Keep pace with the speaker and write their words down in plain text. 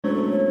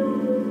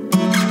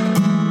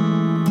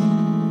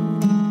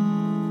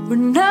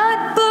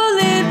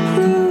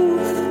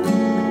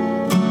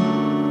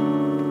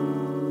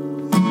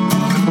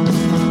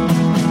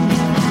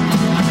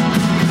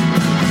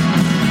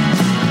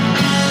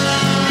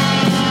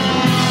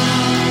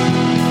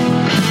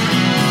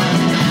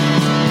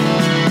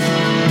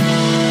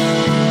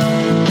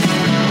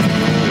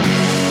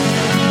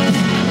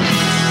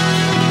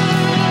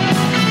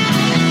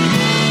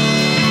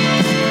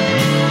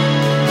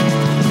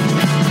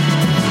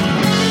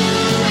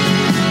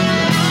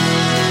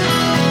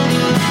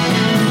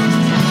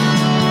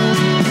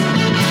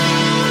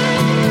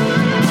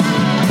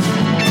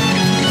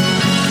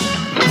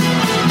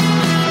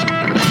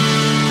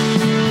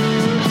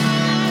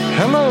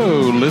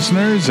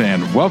listeners,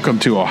 and welcome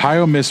to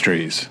Ohio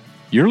Mysteries.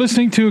 You're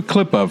listening to a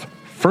clip of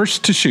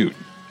First to Shoot,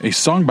 a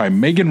song by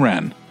Megan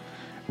Wren.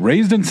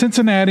 Raised in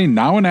Cincinnati,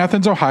 now in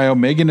Athens, Ohio,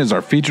 Megan is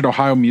our featured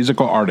Ohio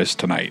musical artist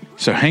tonight.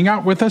 So hang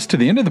out with us to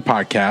the end of the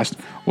podcast.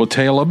 We'll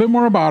tell you a little bit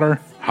more about her,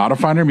 how to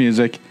find her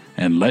music,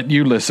 and let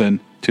you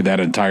listen to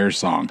that entire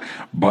song.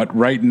 But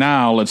right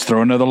now, let's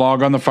throw another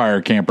log on the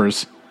fire,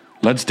 campers.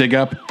 Let's dig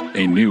up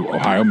a new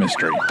Ohio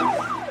mystery.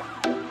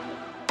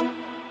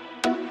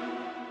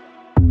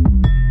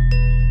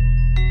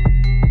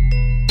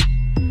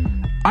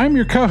 I'm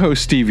your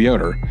co-host, Steve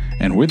Yoder,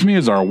 and with me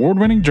is our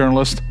award-winning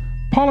journalist,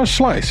 Paula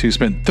Schleiss, who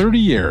spent 30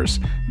 years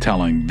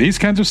telling these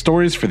kinds of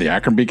stories for the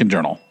Akron Beacon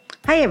Journal.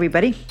 Hi,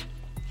 everybody.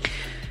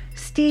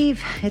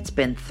 Steve, it's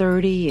been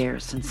 30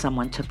 years since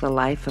someone took the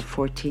life of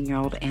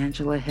 14-year-old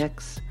Angela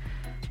Hicks.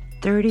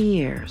 30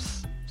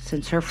 years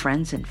since her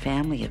friends and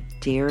family have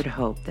dared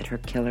hope that her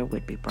killer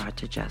would be brought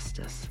to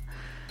justice.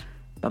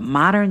 But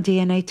modern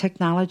DNA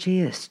technology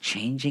is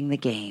changing the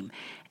game,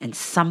 and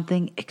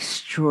something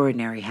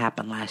extraordinary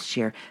happened last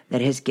year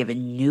that has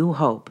given new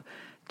hope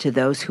to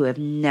those who have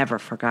never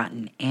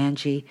forgotten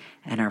Angie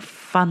and her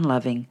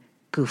fun-loving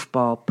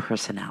goofball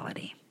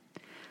personality.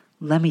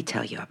 Let me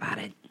tell you about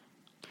it.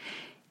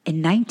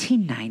 In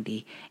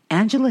 1990,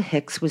 Angela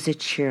Hicks was a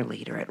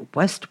cheerleader at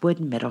Westwood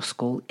Middle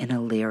School in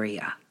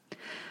Elyria.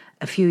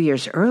 A few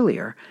years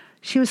earlier,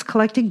 she was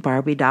collecting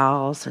Barbie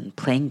dolls and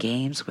playing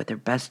games with her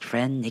best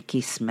friend,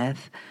 Nikki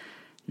Smith.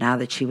 Now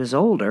that she was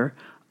older,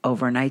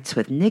 overnights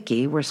with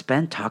Nikki were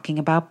spent talking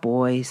about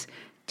boys,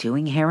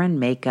 doing hair and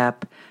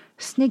makeup,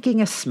 sneaking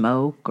a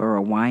smoke or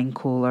a wine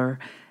cooler,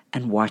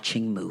 and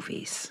watching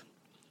movies.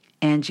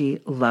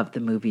 Angie loved the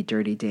movie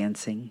Dirty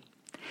Dancing.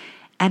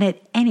 And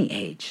at any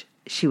age,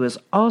 she was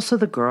also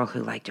the girl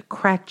who liked to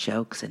crack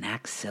jokes and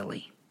act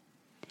silly.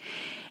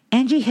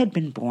 Angie had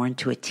been born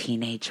to a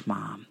teenage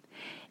mom.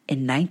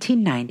 In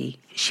 1990,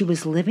 she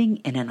was living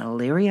in an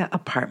Elyria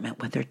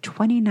apartment with her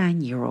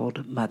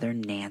 29-year-old mother,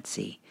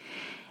 Nancy,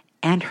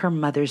 and her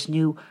mother's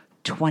new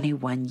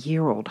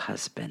 21-year-old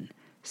husband,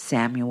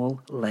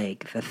 Samuel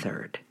Legg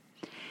III.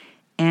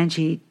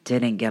 Angie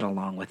didn't get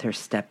along with her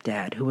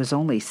stepdad, who was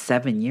only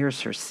 7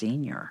 years her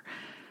senior.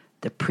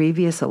 The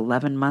previous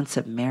 11 months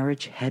of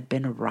marriage had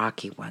been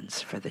rocky ones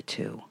for the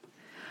two.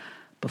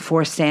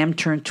 Before Sam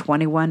turned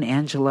 21,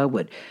 Angela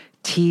would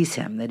tease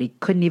him that he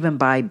couldn't even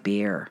buy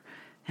beer.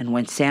 And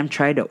when Sam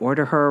tried to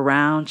order her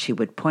around, she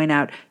would point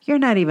out, "You're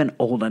not even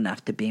old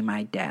enough to be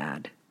my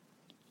dad."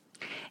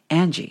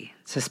 Angie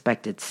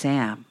suspected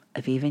Sam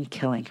of even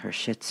killing her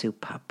Shih Tzu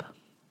pup.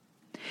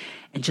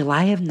 In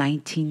July of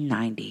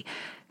 1990,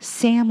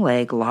 Sam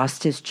Legg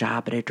lost his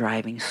job at a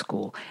driving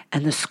school,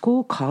 and the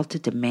school called to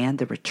demand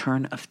the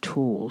return of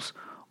tools,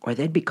 or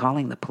they'd be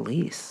calling the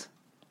police.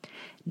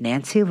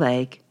 Nancy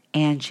Legg,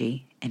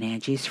 Angie, and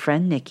Angie's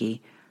friend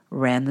Nikki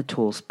ran the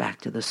tools back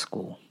to the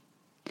school.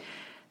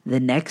 The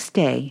next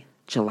day,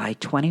 July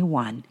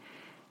 21,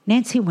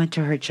 Nancy went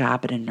to her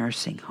job at a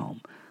nursing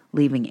home,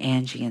 leaving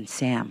Angie and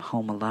Sam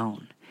home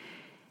alone.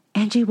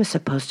 Angie was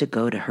supposed to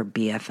go to her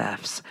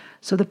BFFs,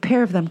 so the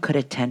pair of them could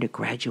attend a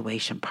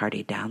graduation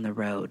party down the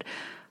road,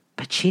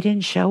 but she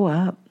didn't show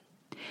up.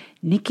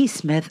 Nikki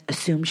Smith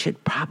assumed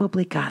she'd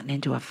probably gotten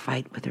into a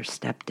fight with her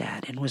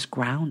stepdad and was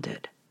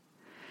grounded.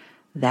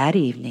 That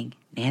evening,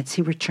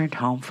 Nancy returned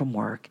home from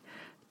work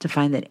to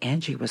find that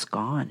Angie was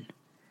gone.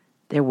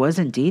 There was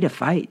indeed a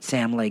fight,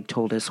 Sam Legg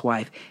told his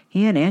wife.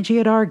 He and Angie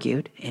had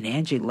argued, and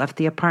Angie left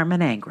the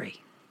apartment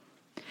angry.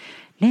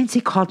 Nancy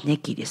called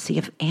Nikki to see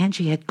if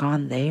Angie had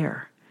gone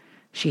there.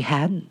 She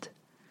hadn't.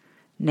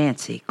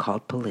 Nancy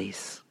called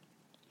police.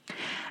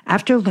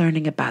 After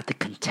learning about the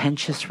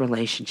contentious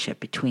relationship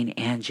between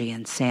Angie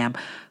and Sam,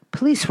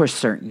 police were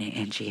certain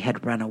Angie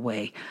had run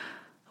away.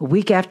 A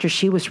week after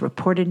she was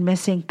reported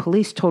missing,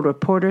 police told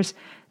reporters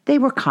they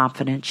were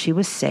confident she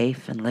was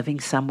safe and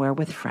living somewhere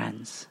with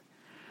friends.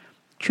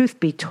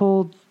 Truth be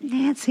told,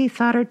 Nancy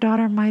thought her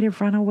daughter might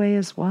have run away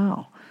as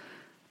well.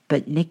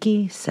 But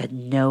Nikki said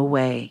no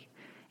way.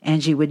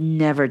 Angie would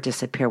never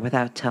disappear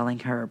without telling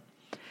her.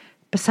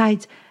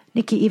 Besides,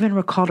 Nikki even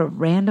recalled a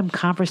random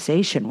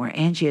conversation where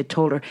Angie had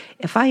told her,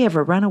 "If I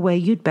ever run away,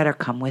 you'd better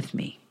come with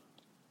me."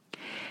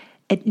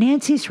 At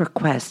Nancy's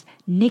request,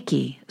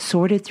 Nikki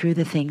sorted through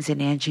the things in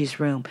Angie's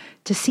room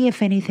to see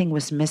if anything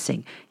was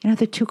missing.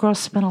 The two girls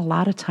spent a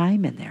lot of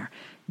time in there.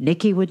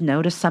 Nikki would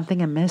notice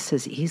something amiss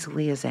as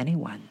easily as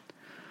anyone.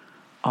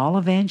 All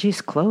of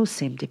Angie's clothes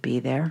seemed to be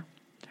there.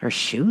 Her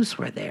shoes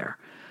were there.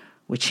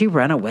 Would she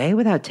run away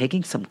without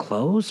taking some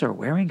clothes or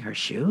wearing her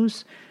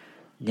shoes?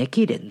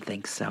 Nikki didn't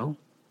think so.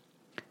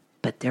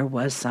 But there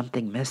was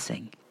something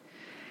missing.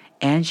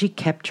 Angie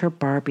kept her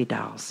Barbie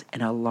dolls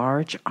in a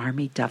large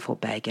army duffel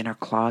bag in her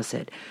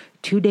closet.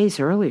 2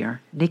 days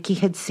earlier, Nikki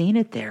had seen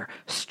it there,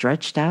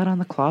 stretched out on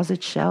the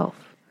closet shelf.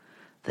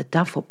 The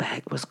duffel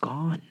bag was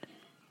gone.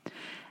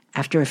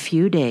 After a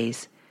few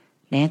days,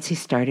 Nancy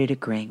started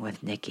agreeing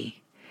with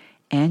Nikki.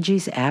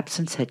 Angie's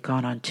absence had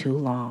gone on too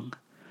long.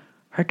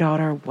 Her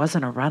daughter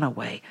wasn't a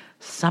runaway.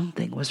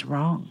 Something was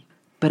wrong.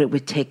 but it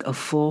would take a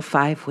full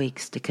 5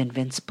 weeks to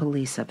convince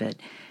police of it,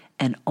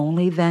 and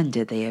only then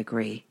did they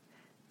agree,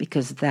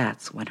 because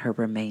that's when her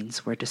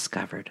remains were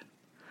discovered.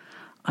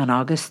 On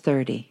August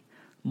 30,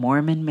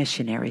 Mormon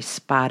missionaries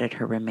spotted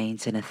her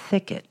remains in a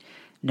thicket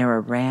near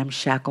a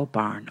ramshackle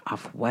barn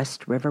off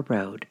West River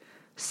Road,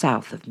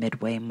 south of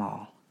Midway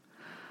Mall.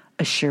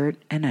 A shirt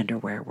and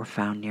underwear were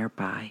found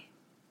nearby.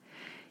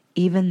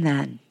 Even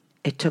then,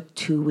 it took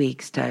 2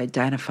 weeks to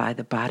identify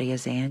the body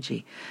as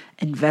Angie.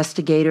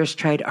 Investigators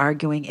tried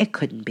arguing it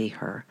couldn't be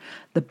her.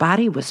 The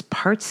body was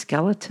part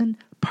skeleton,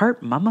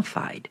 part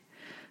mummified.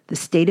 The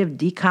state of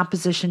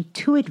decomposition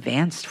too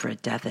advanced for a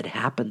death that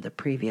happened the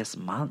previous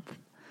month.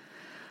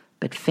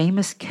 But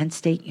famous Kent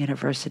State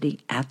University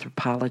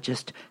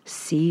anthropologist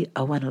C.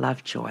 Owen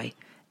Lovejoy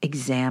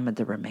examined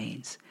the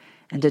remains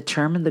and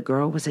determined the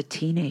girl was a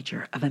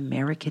teenager of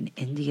American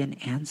Indian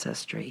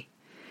ancestry.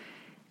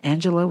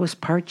 Angela was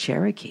part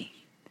Cherokee.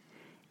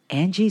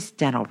 Angie's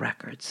dental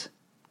records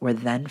were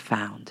then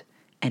found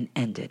and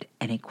ended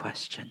any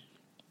question.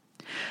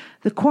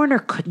 The coroner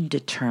couldn't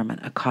determine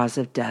a cause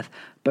of death,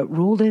 but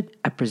ruled it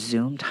a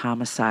presumed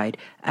homicide.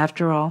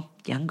 After all,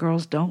 young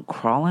girls don't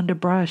crawl into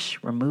brush,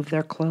 remove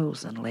their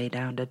clothes, and lay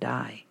down to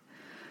die.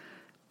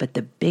 But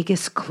the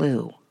biggest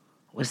clue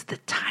was the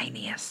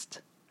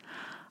tiniest.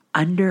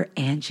 Under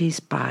Angie's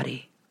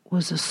body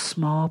was a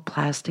small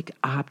plastic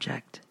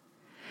object.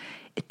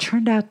 It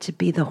turned out to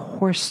be the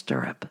horse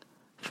stirrup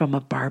from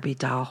a Barbie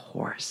doll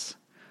horse,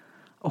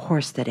 a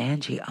horse that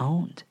Angie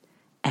owned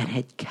and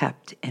had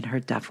kept in her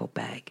duffel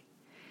bag.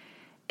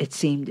 It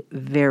seemed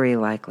very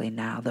likely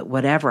now that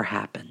whatever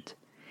happened,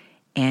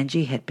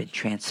 Angie had been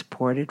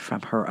transported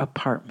from her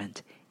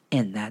apartment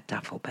in that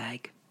duffel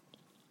bag.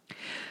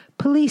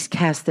 Police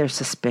cast their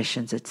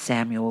suspicions at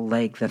Samuel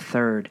Legg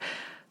III,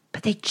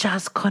 but they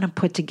just couldn't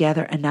put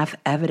together enough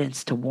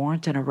evidence to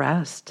warrant an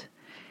arrest.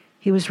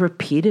 He was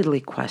repeatedly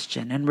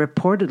questioned and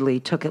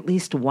reportedly took at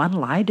least one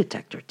lie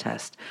detector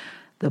test,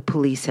 though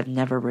police have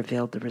never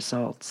revealed the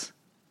results.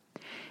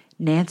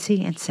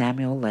 Nancy and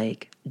Samuel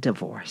Legg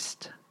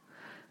divorced.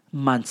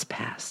 Months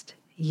passed,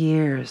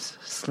 years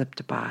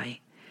slipped by,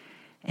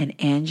 and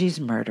Angie's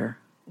murder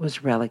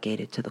was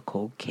relegated to the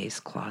cold case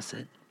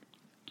closet.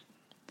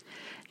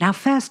 Now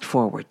fast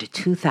forward to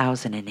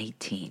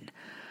 2018.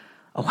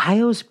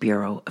 Ohio's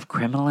Bureau of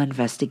Criminal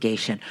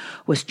Investigation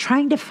was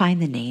trying to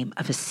find the name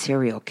of a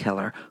serial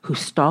killer who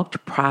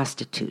stalked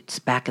prostitutes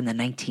back in the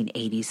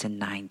 1980s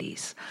and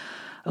 90s.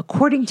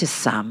 According to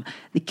some,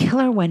 the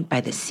killer went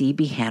by the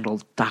CB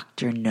handle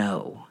Dr.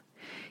 No.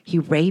 He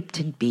raped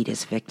and beat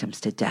his victims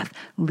to death,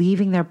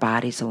 leaving their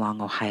bodies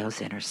along Ohio's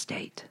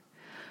interstate.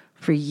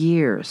 For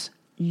years,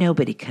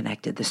 nobody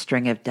connected the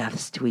string of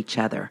deaths to each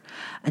other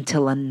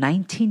until a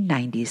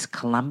 1990s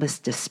Columbus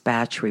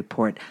Dispatch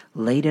report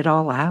laid it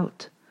all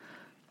out.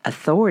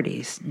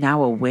 Authorities,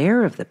 now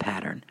aware of the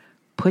pattern,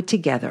 put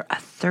together a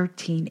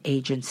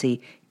 13-agency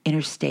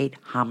interstate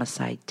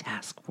homicide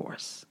task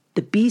force.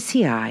 The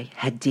BCI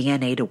had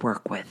DNA to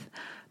work with,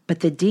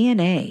 but the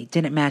DNA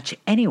didn't match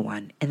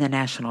anyone in the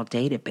national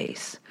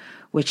database,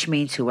 which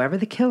means whoever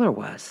the killer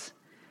was,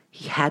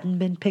 he hadn't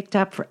been picked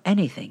up for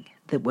anything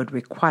that would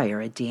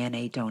require a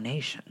DNA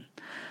donation.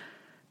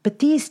 But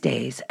these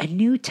days, a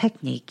new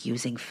technique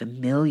using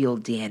familial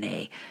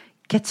DNA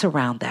gets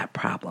around that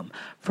problem.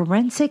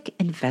 Forensic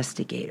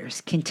investigators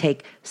can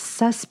take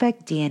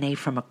suspect DNA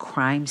from a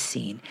crime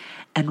scene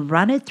and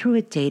run it through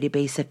a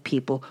database of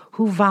people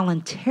who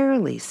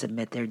voluntarily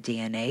submit their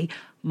DNA,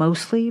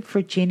 mostly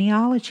for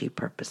genealogy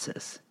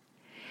purposes.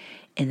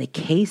 In the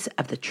case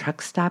of the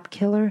truck stop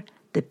killer,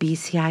 the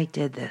BCI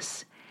did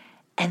this,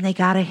 and they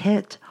got a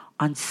hit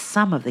on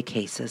some of the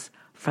cases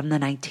from the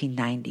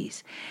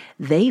 1990s.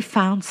 They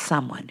found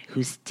someone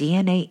whose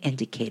DNA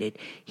indicated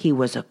he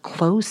was a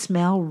close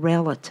male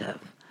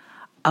relative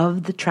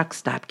of the truck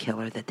stop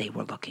killer that they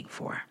were looking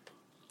for.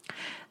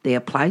 They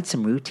applied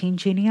some routine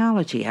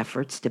genealogy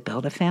efforts to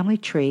build a family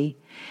tree,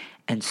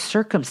 and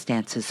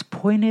circumstances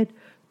pointed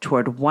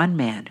toward one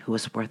man who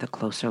was worth a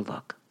closer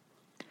look.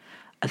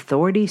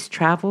 Authorities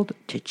traveled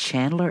to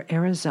Chandler,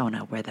 Arizona,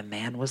 where the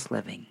man was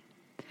living.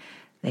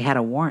 They had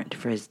a warrant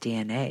for his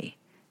DNA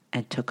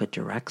and took a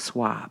direct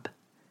swab.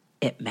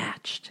 It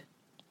matched.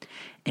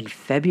 In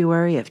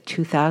February of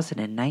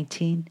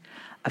 2019,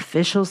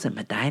 officials in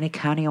Medina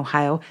County,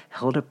 Ohio,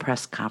 held a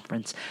press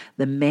conference.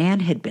 The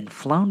man had been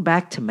flown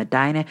back to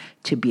Medina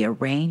to be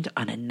arraigned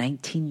on a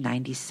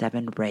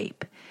 1997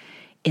 rape.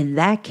 In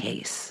that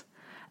case,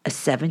 a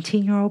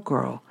 17-year-old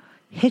girl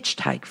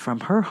hitchhiked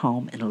from her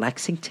home in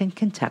Lexington,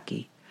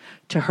 Kentucky,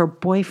 to her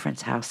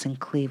boyfriend's house in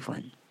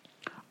Cleveland.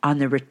 On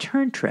the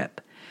return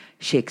trip,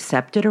 she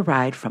accepted a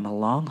ride from a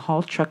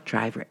long-haul truck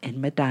driver in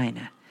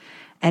Medina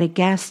at a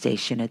gas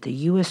station at the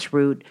U.S.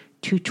 Route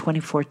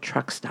 224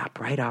 truck stop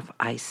right off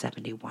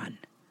I-71.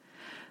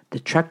 The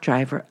truck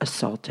driver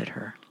assaulted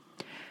her.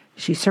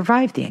 She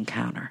survived the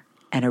encounter,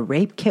 and a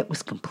rape kit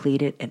was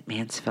completed at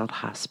Mansfield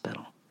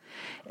Hospital.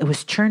 It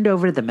was turned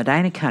over to the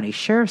Medina County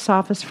Sheriff's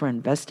Office for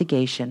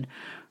investigation,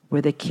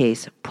 where the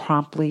case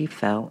promptly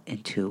fell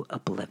into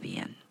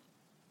oblivion.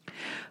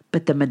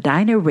 But the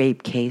Medina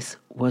rape case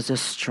was a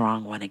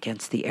strong one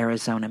against the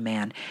Arizona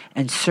man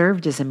and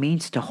served as a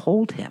means to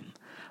hold him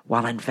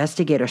while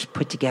investigators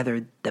put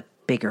together the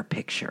bigger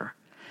picture.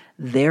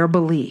 Their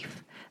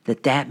belief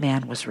that that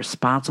man was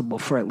responsible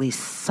for at least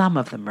some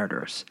of the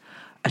murders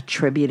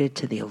attributed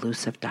to the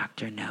elusive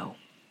Dr. No.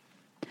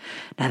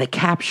 Now, the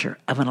capture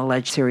of an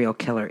alleged serial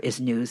killer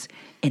is news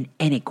in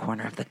any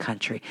corner of the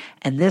country,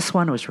 and this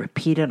one was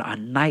repeated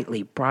on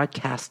nightly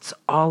broadcasts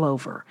all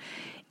over.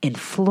 In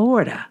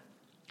Florida,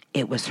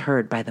 it was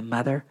heard by the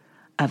mother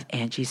of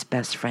Angie's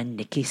best friend,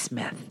 Nikki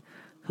Smith,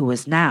 who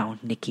is now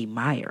Nikki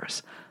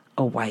Myers,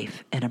 a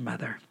wife and a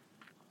mother.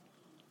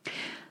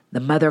 The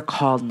mother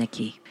called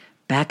Nikki.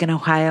 Back in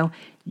Ohio,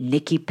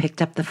 Nikki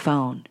picked up the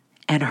phone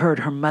and heard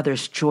her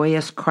mother's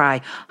joyous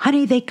cry,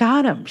 "Honey, they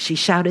got him!" She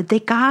shouted, "They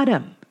got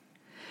him!"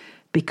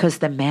 Because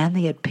the man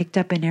they had picked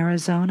up in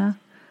Arizona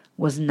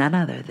was none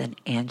other than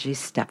Angie's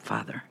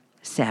stepfather,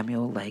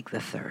 Samuel Legg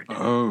III.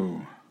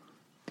 Oh.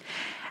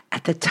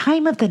 At the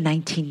time of the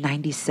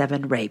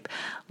 1997 rape,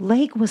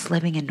 Legg was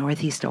living in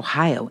Northeast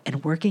Ohio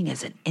and working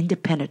as an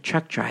independent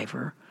truck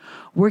driver,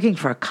 working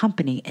for a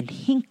company in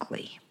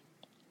Hinckley.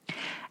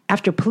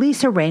 After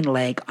police arraigned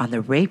Legg on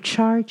the rape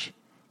charge,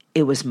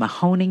 it was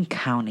Mahoning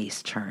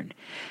County's turn.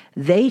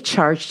 They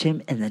charged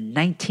him in the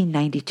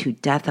 1992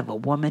 death of a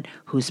woman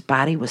whose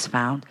body was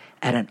found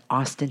at an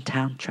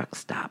Austintown truck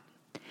stop.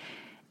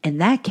 In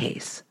that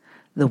case,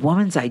 the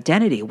woman's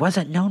identity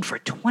wasn't known for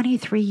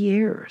 23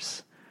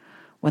 years.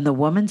 When the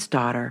woman's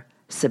daughter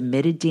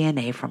submitted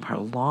DNA from her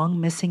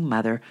long-missing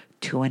mother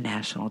to a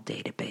national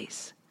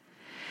database.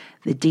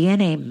 The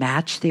DNA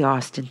matched the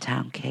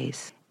Austintown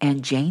case,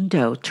 and Jane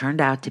Doe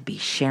turned out to be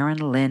Sharon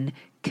Lynn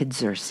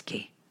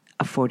Kidzierski,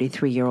 a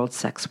 43-year-old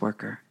sex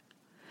worker.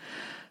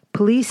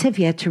 Police have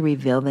yet to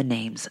reveal the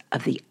names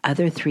of the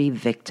other 3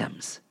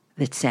 victims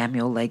that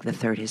Samuel Legg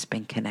III has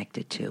been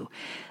connected to.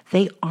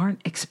 They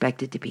aren't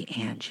expected to be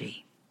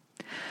Angie.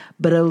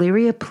 But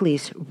Elyria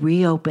police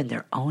reopened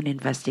their own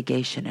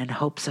investigation in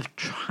hopes of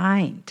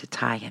trying to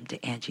tie him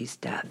to Angie's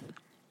death.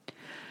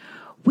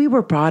 We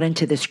were brought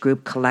into this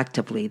group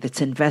collectively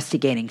that's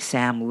investigating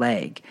Sam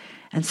Legg,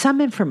 and some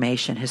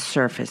information has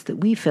surfaced that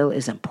we feel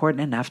is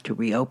important enough to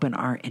reopen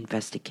our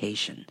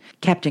investigation.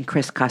 Captain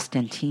Chris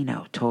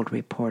Costantino told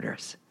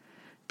reporters.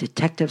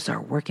 Detectives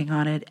are working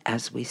on it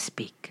as we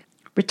speak.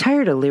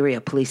 Retired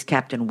Elyria Police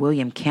Captain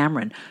William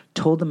Cameron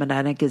told the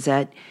Medina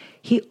Gazette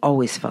he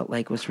always felt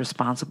Legg was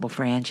responsible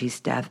for Angie's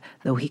death,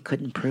 though he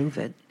couldn't prove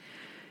it.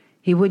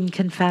 He wouldn't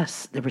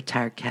confess, the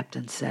retired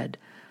captain said,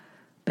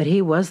 but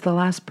he was the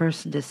last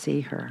person to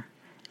see her,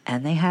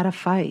 and they had a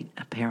fight,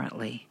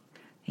 apparently.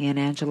 He and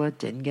Angela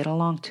didn't get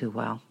along too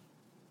well.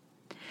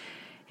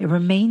 It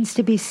remains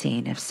to be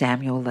seen if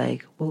Samuel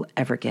Legg will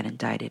ever get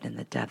indicted in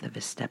the death of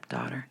his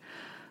stepdaughter,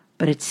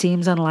 but it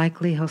seems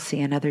unlikely he'll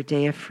see another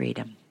day of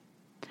freedom.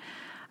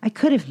 I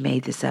could have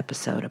made this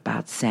episode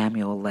about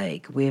Samuel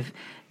Legg. We have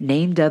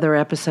named other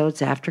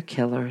episodes after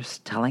killers,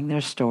 telling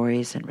their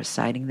stories and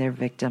reciting their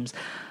victims,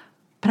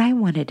 but I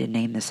wanted to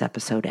name this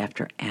episode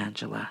after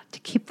Angela to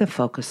keep the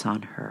focus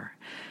on her.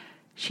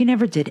 She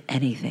never did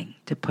anything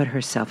to put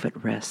herself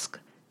at risk.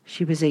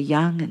 She was a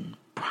young and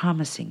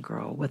promising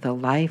girl with a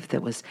life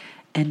that was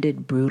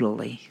ended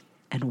brutally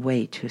and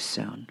way too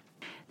soon.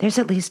 There's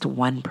at least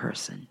one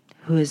person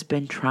who has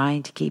been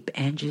trying to keep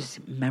Angie's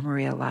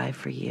memory alive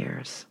for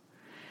years.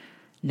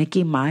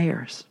 Nikki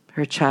Myers,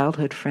 her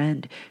childhood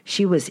friend.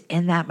 She was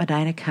in that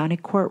Medina County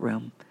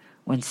courtroom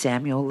when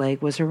Samuel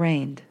Legg was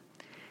arraigned,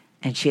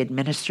 and she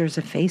administers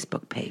a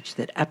Facebook page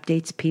that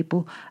updates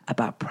people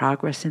about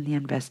progress in the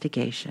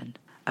investigation.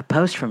 A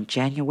post from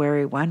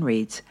January 1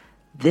 reads,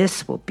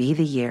 "This will be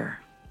the year,"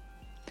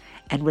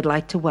 and would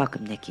like to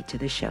welcome Nikki to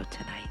the show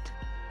tonight.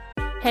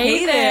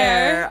 Hey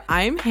there!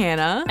 I'm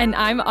Hannah. And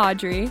I'm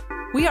Audrey.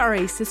 We are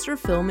a sister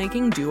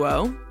filmmaking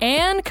duo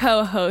And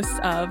co-hosts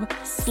of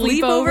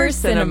Sleepover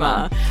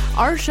Cinema,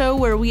 our show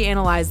where we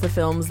analyze the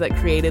films that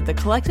created the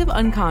collective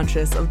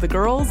unconscious of the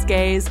girls,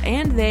 gays,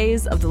 and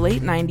theys of the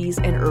late 90s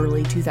and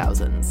early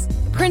 2000s.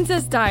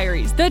 Princess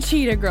Diaries, The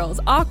Cheetah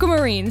Girls,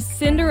 Aquamarine,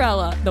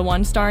 Cinderella, the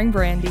one starring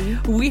Brandy.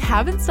 We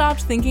haven't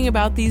stopped thinking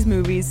about these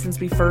movies since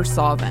we first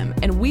saw them,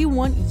 and we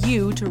want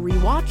you to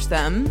rewatch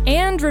them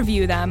And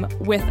review them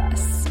with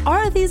us.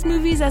 Are these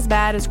movies as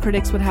bad as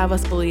critics would have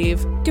us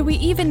believe? Do we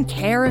even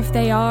care if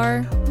they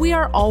are? We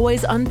are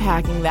always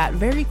unpacking that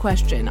very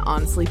question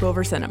on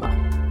Sleepover Cinema.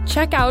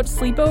 Check out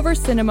Sleepover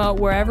Cinema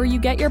wherever you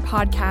get your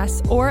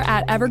podcasts or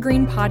at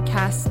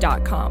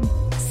evergreenpodcasts.com.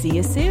 See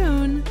you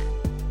soon.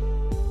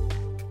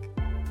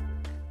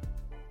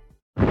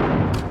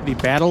 The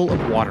Battle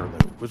of Waterloo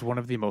was one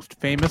of the most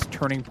famous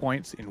turning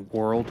points in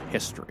world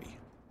history.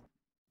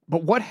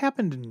 But what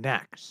happened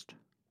next?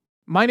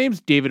 My name's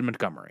David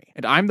Montgomery,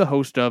 and I'm the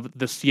host of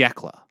The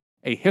Siècle,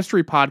 a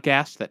history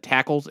podcast that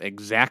tackles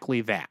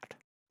exactly that.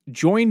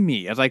 Join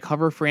me as I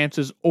cover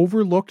France's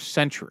overlooked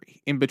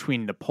century in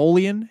between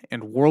Napoleon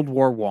and World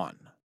War I.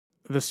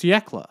 The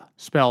Siècle,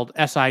 spelled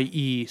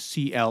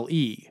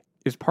Siecle,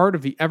 is part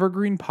of the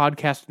Evergreen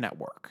Podcast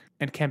Network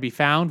and can be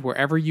found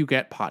wherever you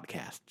get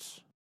podcasts.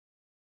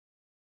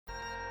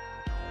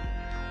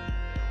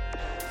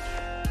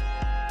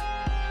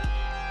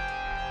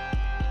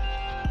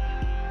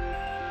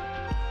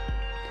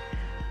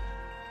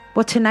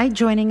 Well, tonight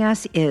joining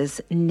us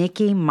is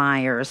Nikki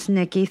Myers.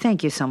 Nikki,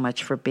 thank you so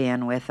much for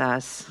being with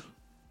us.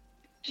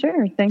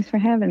 Sure. Thanks for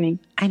having me.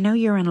 I know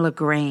you're in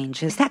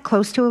LaGrange. Is that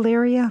close to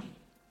Elyria?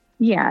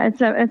 Yeah,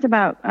 it's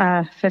about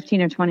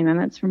 15 or 20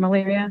 minutes from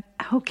Elyria.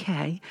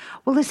 Okay.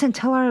 Well, listen,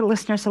 tell our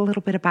listeners a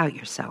little bit about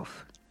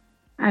yourself.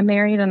 I'm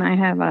married and I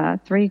have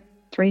three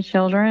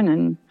children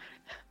and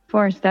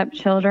 4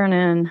 stepchildren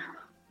and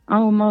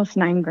almost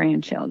 9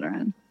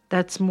 grandchildren.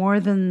 That's more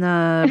than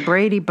the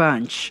Brady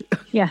Bunch.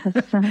 Yes.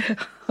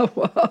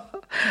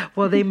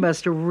 Well, they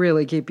must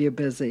really keep you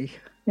busy.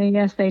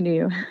 Yes, they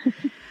do.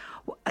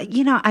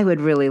 You know, I would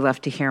really love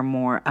to hear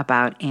more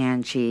about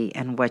Angie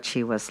and what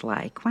she was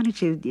like. Why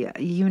don't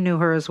you knew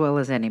her as well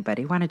as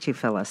anybody. Why don't you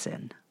fill us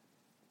in?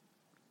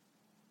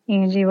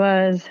 Angie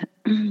was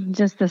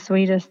just the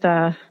sweetest,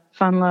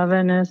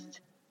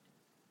 fun-lovingest,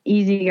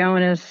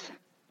 easygoingest,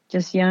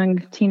 just young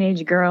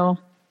teenage girl.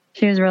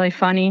 She was really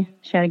funny.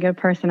 She had a good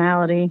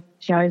personality.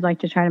 She always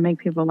liked to try to make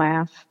people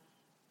laugh.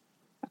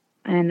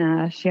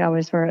 And she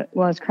always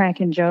was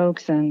cracking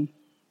jokes. And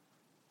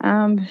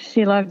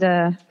she loved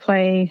to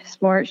play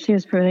sports. She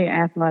was pretty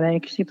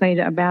athletic. She played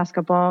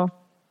basketball.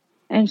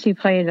 And she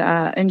played,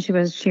 and she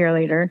was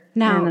cheerleader.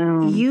 Now,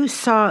 and,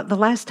 the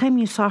last time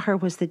you saw her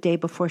was the day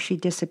before she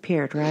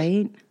disappeared,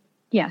 right?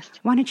 Yes.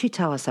 Why don't you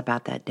tell us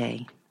about that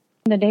day?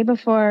 The day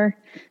before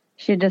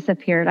she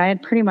disappeared, I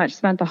had pretty much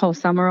spent the whole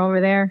summer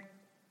over there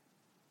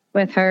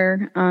with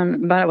her,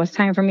 but it was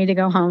time for me to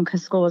go home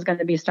because school was going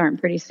to be starting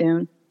pretty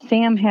soon.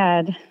 Sam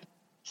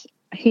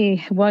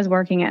he was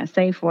working at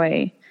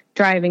Safeway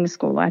driving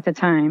school at the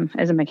time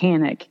as a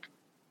mechanic,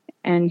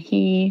 and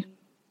he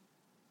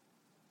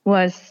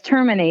was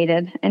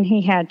terminated, and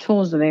he had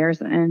tools of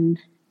theirs, and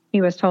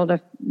he was told if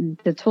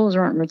the tools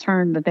weren't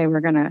returned that they were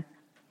going to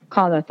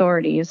call the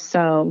authorities.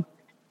 So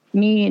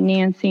me,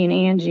 Nancy, and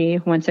Angie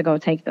went to go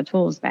take the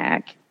tools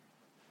back.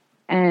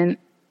 And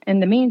in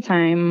the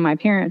meantime, my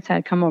parents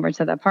had come over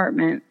to the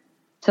apartment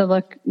to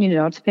look,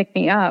 to pick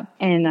me up.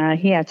 And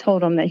he had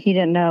told them that he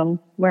didn't know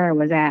where I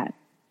was at.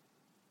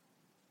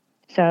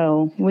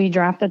 So we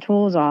dropped the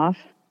tools off.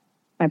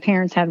 My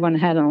parents had went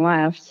ahead and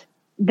left.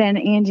 Then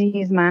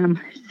Angie's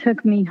mom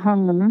took me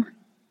home.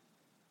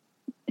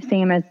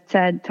 Sam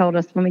had told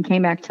us when we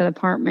came back to the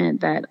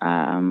apartment that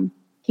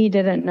he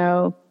didn't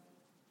know.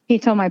 He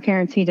told my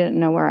parents he didn't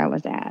know where I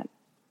was at.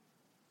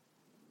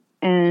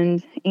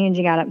 And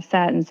Angie got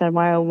upset and said,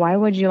 why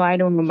would you lie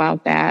to him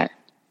about that?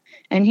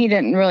 And he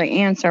didn't really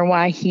answer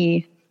why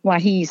he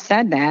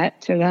said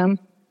that to them,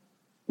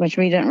 which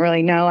we didn't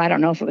really know. I don't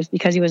know if it was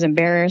because he was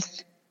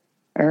embarrassed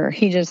or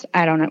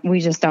I don't know. We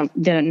just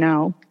didn't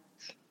know.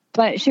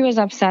 But she was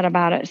upset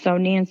about it. So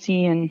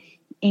Nancy and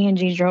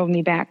Angie drove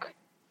me back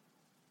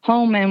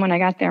home. And when I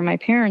got there, my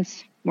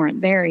parents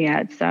weren't there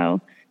yet. So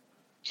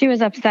she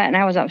was upset and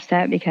I was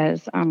upset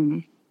because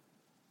Angie's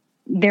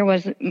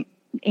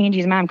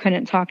mom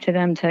couldn't talk to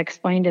them to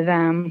explain to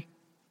them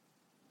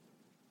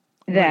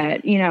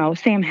that,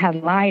 Sam had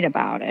lied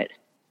about it.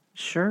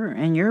 Sure.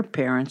 And your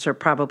parents are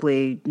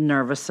probably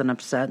nervous and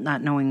upset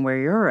not knowing where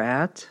you're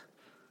at.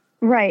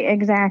 Right,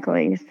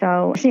 exactly.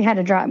 So she had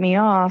to drop me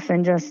off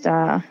and just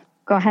go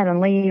ahead and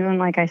leave. And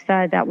like I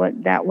said, that was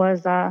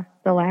the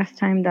last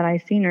time that I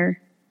seen her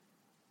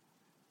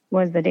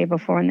was the day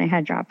before when they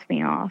had dropped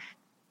me off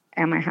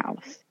at my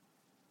house.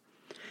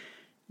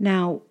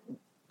 Now,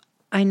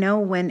 I know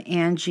when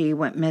Angie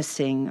went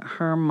missing,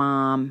 her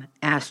mom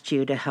asked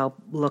you to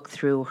help look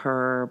through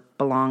her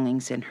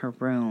belongings in her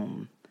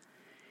room.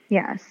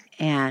 Yes.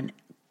 And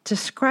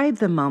describe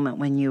the moment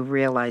when you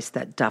realized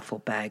that duffel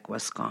bag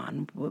was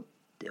gone.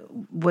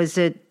 Was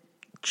it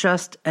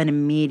just an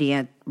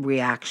immediate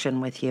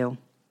reaction with you?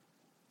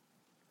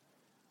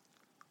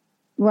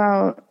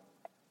 Well,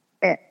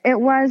 it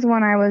was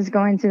when I was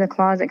going through the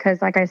closet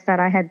because, like I said,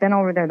 I had been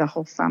over there the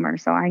whole summer.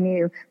 So I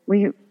knew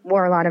we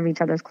wore a lot of each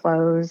other's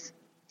clothes.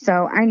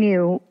 So I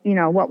knew,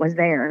 what was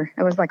there.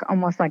 It was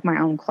almost like my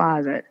own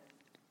closet.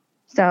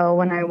 So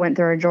when I went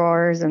through her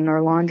drawers and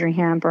her laundry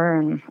hamper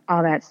and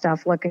all that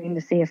stuff, looking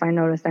to see if I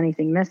noticed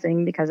anything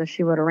missing, because if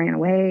she would have ran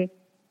away,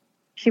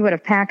 she would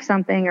have packed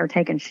something or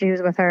taken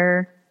shoes with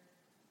her.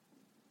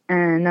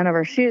 And none of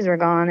her shoes were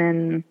gone.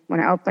 And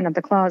when I opened up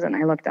the closet and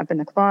I looked up in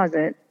the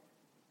closet,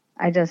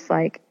 I just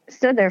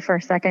stood there for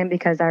a second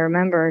because I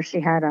remember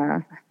she had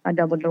a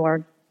double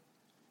door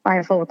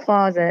bifold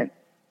closet.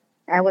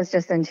 I was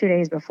just in 2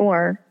 days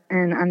before,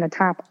 and on the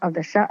top of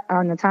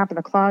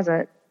the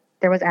closet,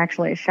 there was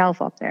actually a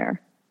shelf up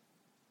there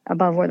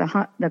above where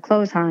the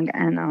clothes hung.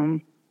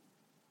 And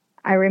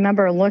I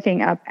remember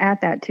looking up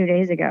at that 2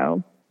 days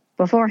ago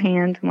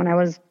beforehand when I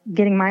was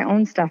getting my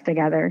own stuff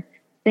together,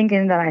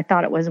 thinking that I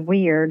thought it was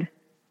weird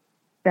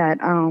that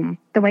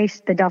the way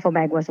the duffel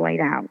bag was laid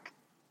out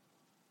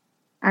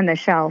on the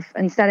shelf,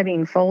 instead of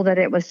being folded,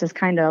 it was just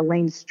kind of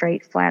laying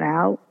straight, flat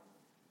out.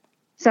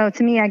 So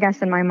to me, I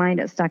guess in my mind,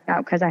 it stuck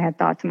out because I had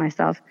thought to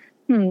myself,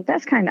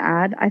 that's kind of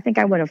odd. I think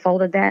I would have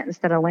folded that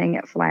instead of laying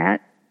it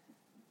flat.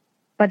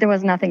 But there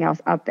was nothing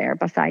else up there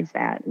besides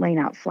that, laying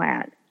out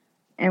flat.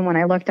 And when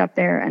I looked up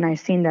there and I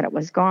seen that it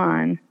was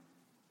gone,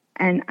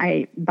 and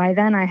by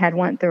then I had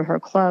went through her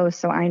clothes,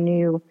 so I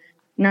knew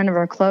none of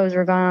her clothes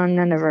were gone,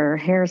 none of her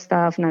hair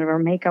stuff, none of her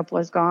makeup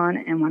was gone.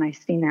 And when I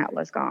seen that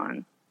was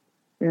gone,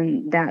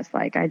 then that's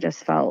like, I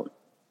just felt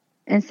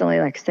instantly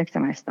like sick to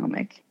my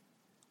stomach.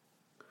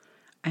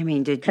 I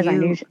mean, because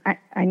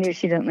I knew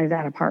she didn't leave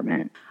that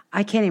apartment.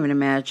 I can't even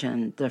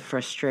imagine the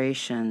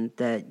frustration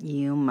that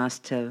you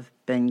must have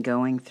been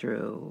going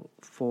through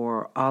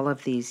for all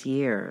of these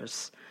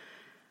years,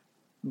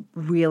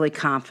 really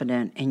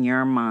confident in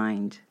your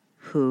mind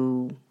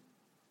who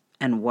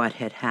and what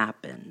had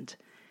happened,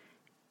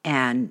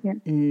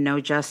 and no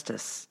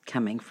justice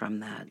coming from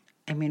that.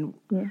 I mean,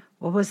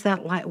 what was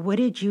that like? What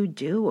did you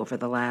do over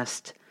the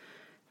last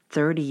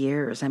 30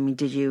 years? I mean,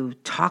 did you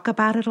talk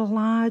about it a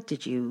lot?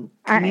 Did you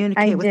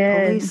communicate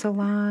with police a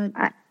lot?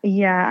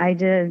 I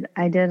did.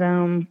 I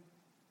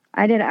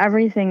did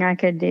everything I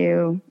could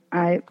do.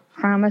 I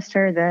promised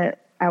her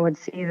that I would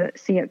see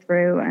it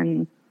through,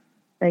 and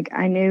like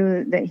I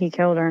knew that he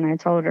killed her, and I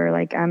told her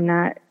like I'm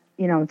not,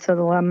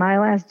 till my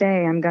last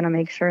day, I'm gonna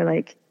make sure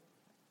like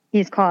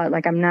he's caught.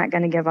 Like I'm not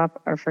gonna give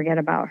up or forget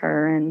about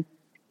her. And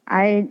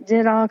I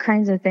did all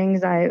kinds of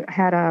things.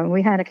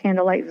 We had a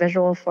candlelight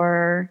visual for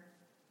her.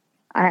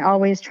 I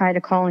always try to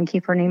call and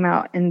keep her name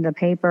out in the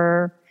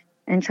paper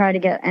and try to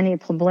get any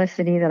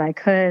publicity that I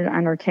could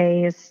on her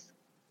case.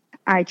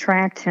 I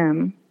tracked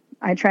him.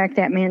 I tracked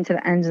that man to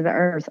the ends of the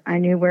earth. I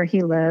knew where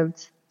he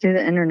lived through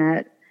the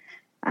internet.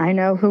 I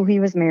know who he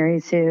was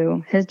married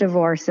to, his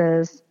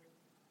divorces.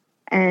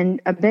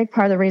 And a big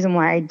part of the reason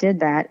why I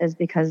did that is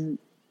because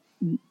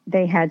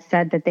they had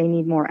said that they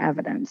need more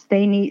evidence.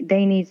 They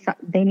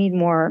need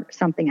more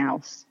something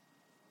else.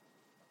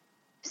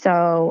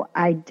 So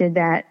I did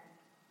that,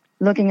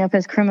 looking up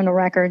his criminal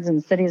records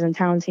and cities and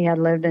towns he had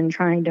lived in,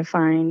 trying to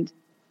find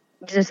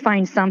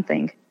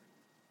something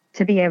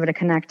to be able to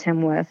connect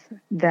him with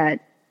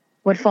that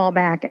would fall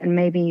back and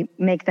maybe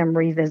make them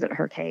revisit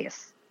her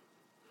case.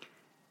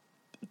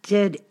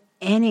 Did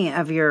any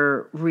of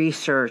your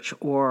research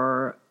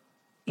or,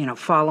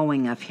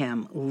 following of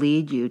him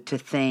lead you to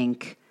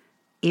think,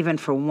 even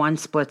for one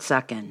split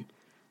second,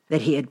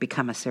 that he had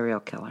become a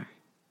serial killer?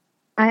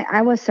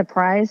 I was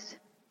surprised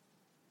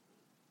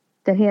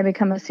that he had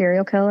become a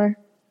serial killer.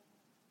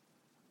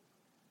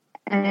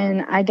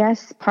 And I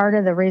guess part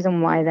of the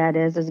reason why that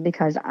is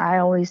because I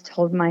always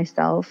told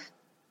myself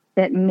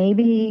that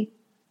maybe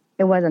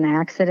it was an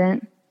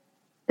accident,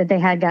 that they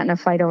had gotten a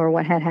fight over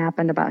what had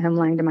happened about him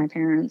lying to my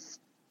parents.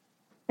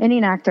 And he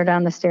knocked her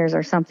down the stairs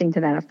or something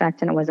to that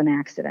effect, and it was an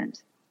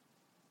accident.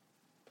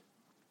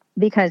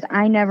 Because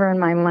I never in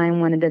my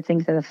mind wanted to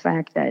think to the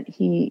fact that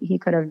he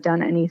could have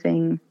done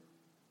anything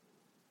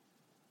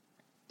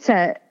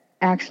to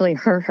actually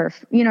hurt her,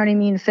 you know what I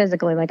mean,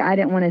 physically. Like, I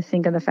didn't want to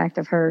think of the fact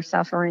of her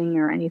suffering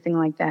or anything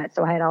like that.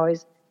 So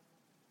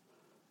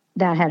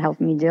that had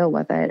helped me deal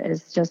with it,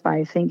 is just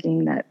by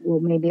thinking that, well,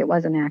 maybe it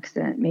was an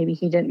accident. Maybe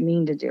he didn't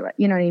mean to do it.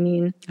 You know what I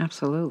mean?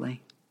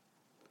 Absolutely.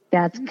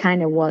 That's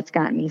kind of what's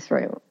got me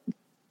through.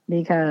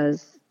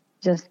 Because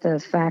just the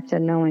fact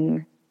of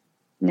knowing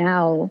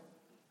now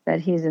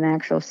that he's an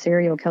actual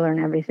serial killer and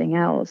everything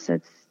else,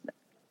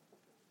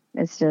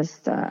 it's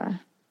just,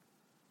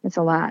 it's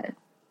a lot.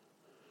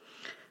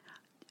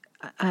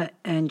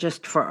 And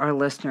just for our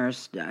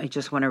listeners, I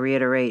just want to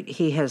reiterate,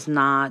 he has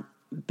not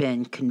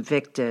been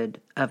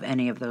convicted of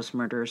any of those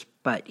murders,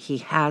 but he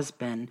has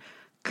been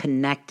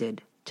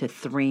connected to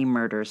 3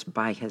 murders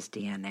by his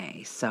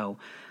DNA. So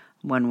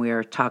when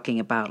we're talking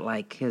about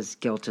like his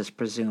guilt is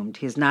presumed,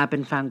 he's not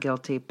been found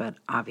guilty, but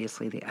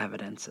obviously the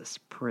evidence is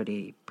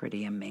pretty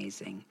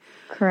amazing.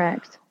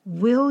 Correct.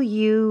 Will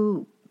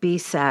you be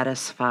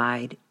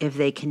satisfied if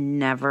they can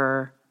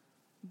never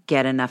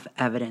get enough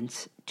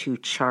evidence to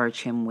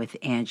charge him with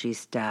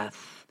Angie's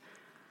death?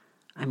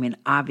 I mean,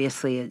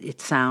 obviously,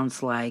 it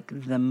sounds like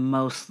the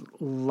most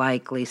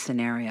likely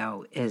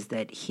scenario is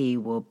that he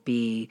will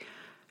be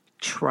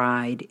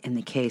tried in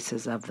the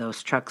cases of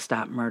those truck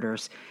stop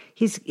murders.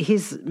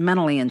 He's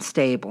mentally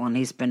unstable, and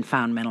he's been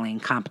found mentally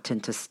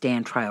incompetent to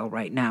stand trial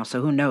right now.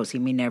 So who knows? He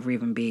may never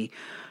even be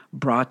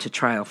brought to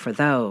trial for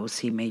those.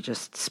 He may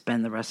just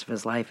spend the rest of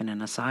his life in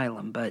an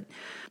asylum. But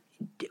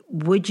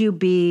would you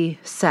be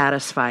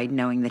satisfied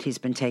knowing that he's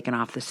been taken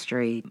off the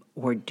street,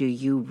 or do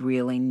you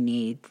really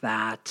need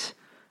that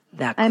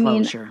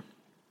closure?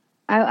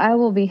 I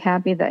will be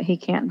happy that he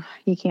can't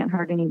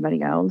hurt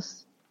anybody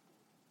else.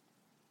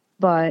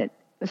 But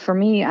for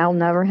me, I'll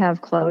never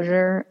have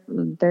closure.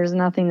 There's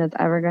nothing that's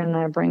ever going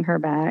to bring her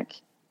back.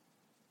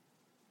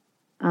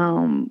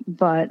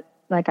 But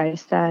like I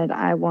said,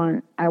 I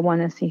want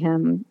to see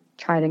him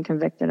tried and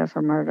convicted of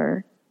her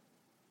murder.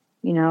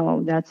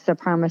 That's the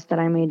promise that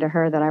I made to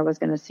her, that I was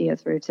going to see it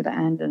through to the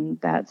end.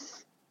 And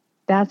that's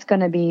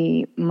going to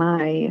be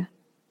my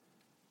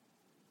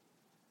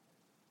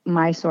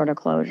sort of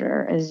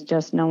closure, is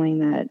just knowing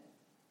that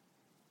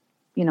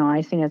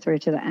I seen it through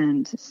to the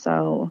end.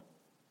 So,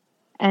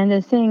 and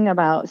the thing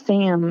about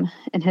Sam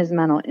and his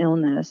mental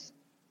illness,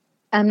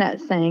 I'm not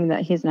saying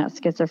that he's not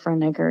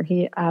schizophrenic, or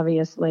he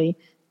obviously,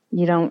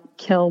 you don't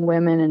kill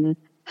women and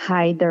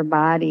hide their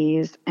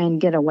bodies and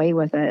get away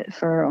with it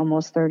for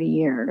almost 30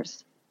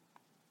 years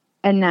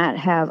and not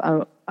have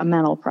a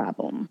mental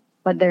problem.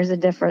 But there's a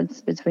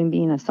difference between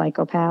being a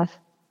psychopath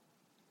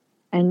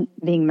and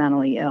being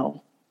mentally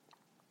ill.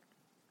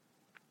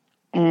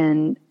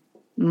 And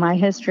my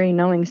history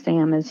knowing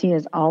Sam is he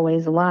has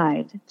always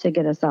lied to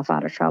get himself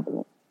out of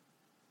trouble.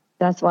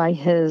 That's why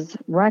his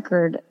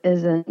record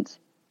isn't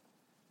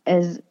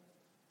as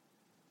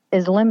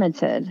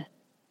limited.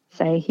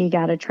 Say he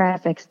got a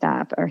traffic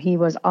stop, or he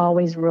was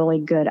always really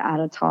good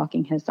at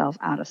talking himself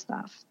out of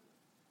stuff.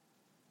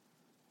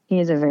 He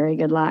is a very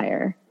good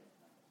liar.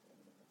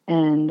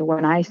 And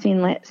when I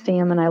seen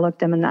Sam and I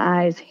looked him in the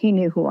eyes, he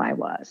knew who I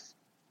was.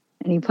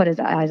 And he put his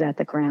eyes at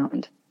the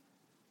ground.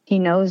 He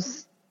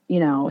knows,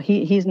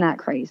 he's not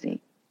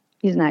crazy.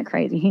 He's not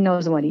crazy. He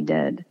knows what he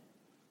did.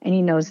 And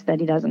he knows that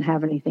he doesn't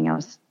have anything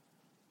else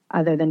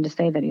other than to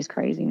say that he's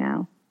crazy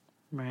now.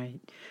 Right.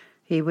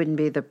 He wouldn't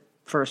be the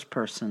first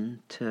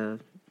person to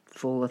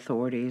fool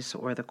authorities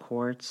or the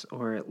courts,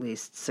 or at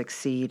least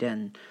succeed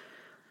in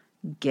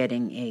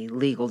getting a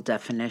legal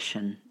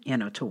definition,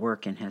 to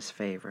work in his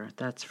favor.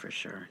 That's for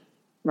sure.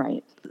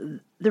 Right.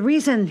 The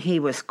reason he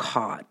was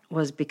caught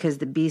was because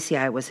the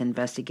BCI was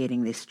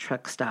investigating these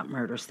truck stop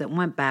murders that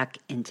went back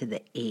into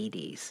the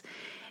 80s.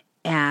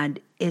 And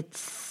it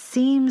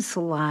seems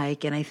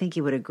like, and I think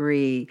you would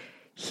agree,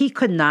 he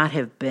could not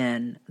have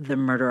been the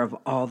murderer of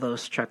all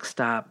those truck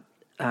stop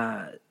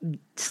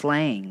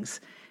slayings,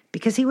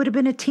 because he would have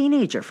been a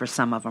teenager for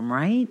some of them,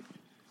 right?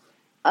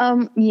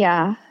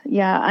 Yeah.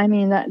 I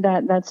mean,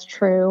 that's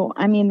true.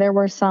 I mean, there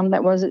were some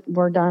that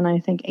were done, I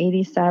think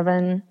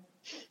 87,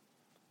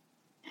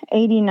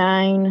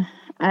 89,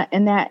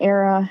 in that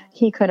era.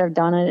 He could have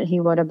done it. He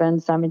would have been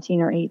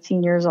 17 or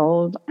 18 years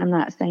old. I'm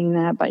not saying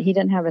that, but he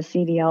didn't have a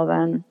CDL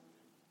then.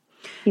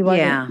 He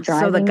wasn't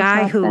driving. So the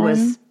guy who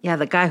then.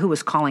 the guy who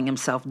was calling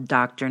himself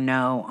Dr.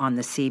 No on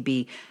the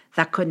CB,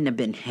 that couldn't have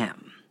been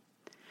him.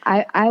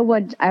 I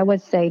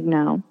would say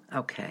no.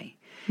 Okay.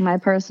 My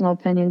personal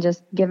opinion,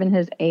 just given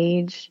his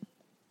age,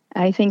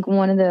 I think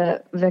one of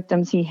the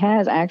victims he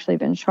has actually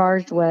been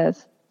charged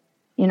with,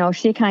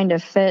 she kind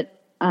of fit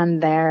on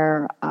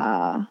their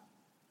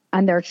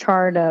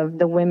chart of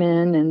the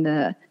women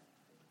and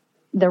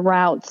the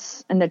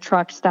routes and the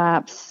truck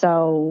stops.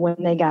 So when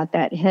they got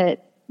that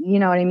hit, you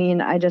know what I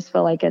mean? I just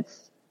feel like it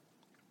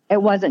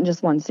wasn't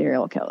just one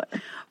serial killer.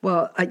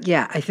 Well, I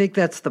think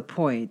that's the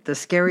point. The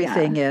scary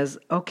thing is,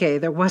 okay,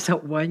 there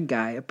wasn't one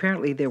guy.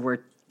 Apparently there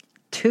were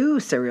 2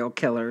 serial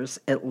killers,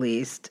 at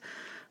least,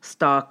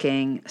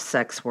 stalking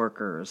sex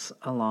workers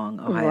along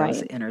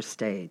Ohio's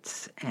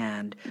interstates.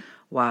 And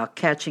while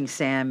catching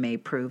Sam may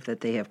prove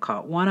that they have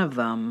caught one of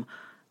them,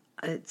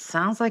 it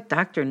sounds like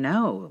Dr.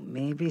 No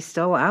may be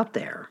still out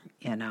there,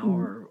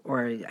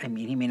 or I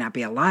mean, he may not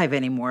be alive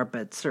anymore,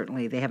 but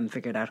certainly they haven't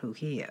figured out who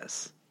he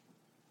is.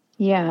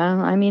 Yeah,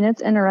 I mean,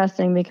 it's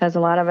interesting because a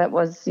lot of it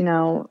was, in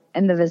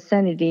the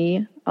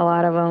vicinity, a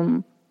lot of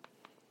them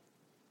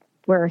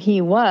where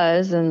he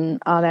was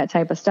and all that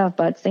type of stuff.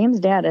 But Sam's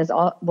dad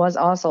was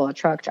also a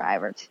truck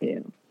driver,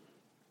 too.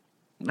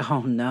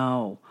 Oh,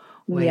 no.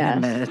 Wait a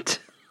minute.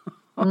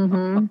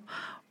 Mm-hmm.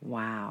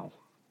 Wow.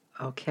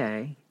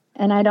 Okay.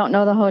 And I don't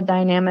know the whole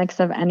dynamics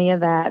of any of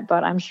that,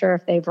 but I'm sure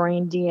if they've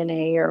ran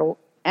DNA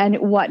and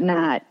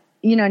whatnot,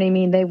 you know what I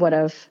mean, they would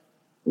have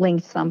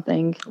linked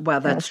something.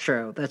 Well, that's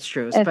true. That's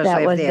true.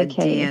 Especially if they had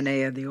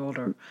DNA in the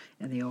older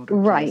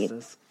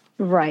cases.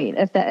 Right.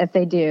 If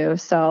they do.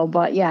 So,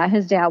 but yeah,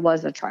 his dad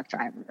was a truck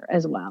driver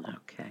as well.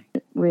 Okay.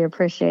 We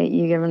appreciate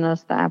you giving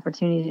us the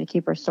opportunity to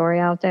keep our story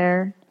out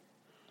there.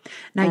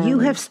 Now, you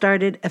have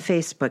started a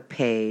Facebook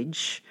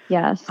page.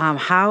 Yes.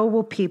 How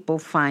will people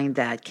find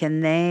that? Can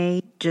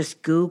they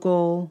just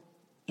Google,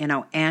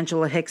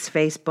 Angela Hicks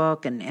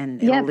Facebook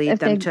and it'll lead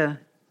them to...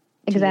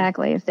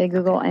 Exactly. If they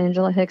Google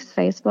Angela Hicks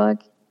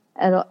Facebook,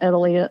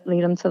 it'll lead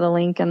them to the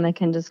link, and they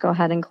can just go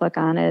ahead and click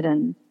on it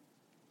and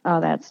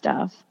all that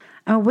stuff.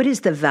 What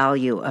is the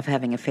value of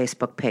having a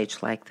Facebook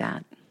page like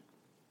that?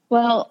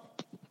 Well,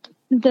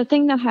 the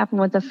thing that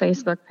happened with the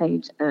Facebook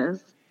page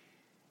is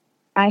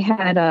I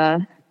had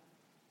a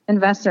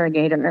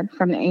investigator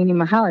from the Amy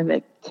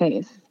Mahalovic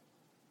case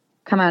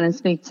come out and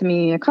speak to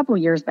me a couple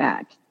years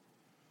back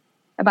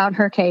about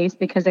her case,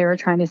 because they were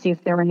trying to see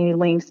if there were any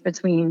links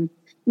between,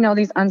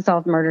 these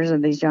unsolved murders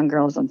of these young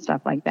girls and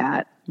stuff like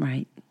that.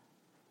 Right.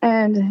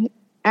 And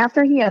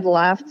after he had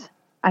left,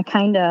 I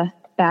kind of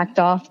backed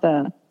off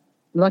the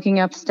looking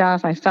up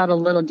stuff. I felt a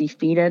little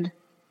defeated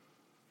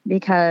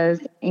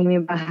because Amy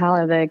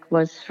Mahalovic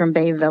was from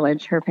Bay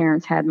Village. Her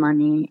parents had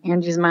money.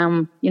 Angie's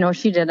mom,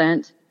 she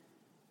didn't.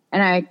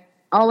 And I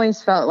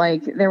always felt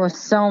like there was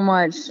so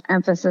much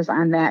emphasis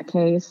on that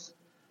case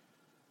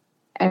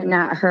and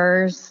not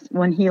hers.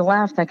 When he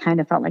left, I kind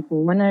of felt like,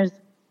 well,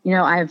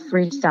 I've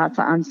reached out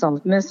to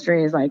Unsolved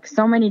Mysteries, like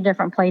so many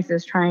different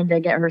places trying to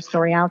get her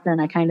story out there.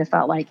 And I kind of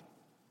felt like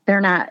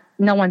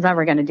no one's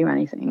ever going to do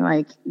anything,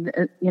 like,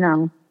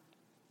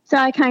 So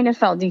I kind of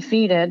felt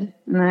defeated.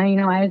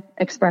 And I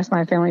expressed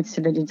my feelings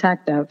to the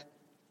detective.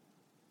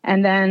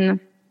 And then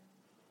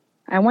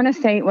I want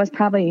to say it was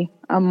probably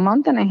a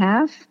month and a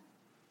half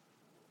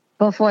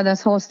before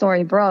this whole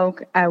story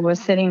broke. I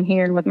was sitting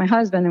here with my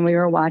husband and we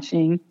were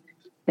watching.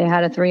 They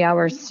had a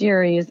 3-hour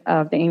series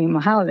of the Amy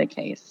Mohalovic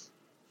case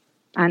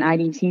on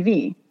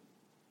IDTV.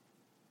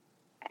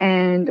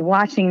 And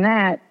watching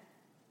that,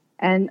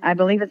 and I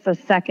believe it's the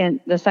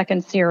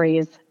second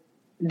series,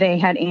 they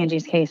had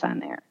Angie's case on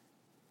there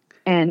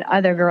and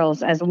other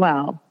girls as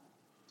well.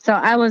 So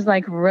I was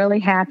like really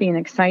happy and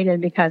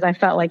excited because I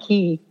felt like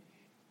he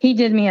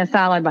did me a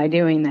solid by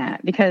doing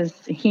that, because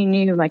he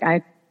knew like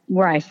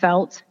where I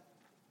felt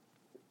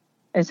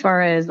as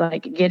far as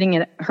like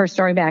getting her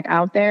story back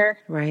out there.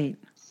 Right.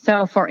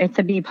 So for it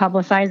to be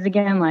publicized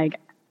again, like,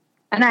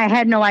 and I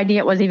had no idea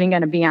it was even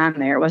going to be on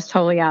there. It was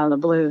totally out of the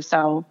blue.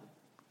 So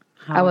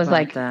I was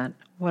like, that.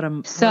 What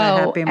a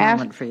happy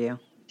moment for you.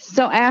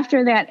 So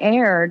after that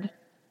aired,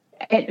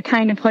 it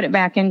kind of put it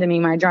back into me,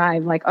 my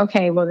drive, like,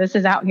 okay, well, this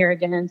is out here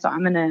again. So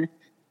I'm going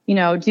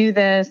to, do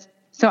this.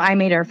 So I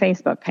made her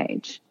Facebook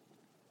page.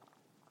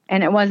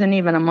 And it wasn't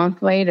even a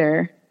month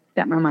later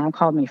that my mom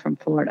called me from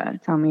Florida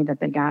telling me that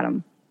they got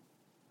him.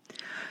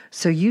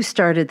 So you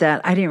started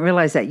that. I didn't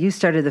realize that. You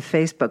started the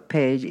Facebook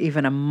page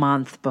even a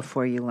month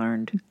before you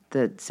learned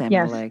that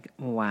Samuel Legg.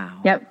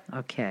 Wow. Yep.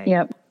 Okay.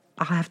 Yep.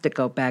 I'll have to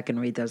go back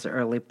and read those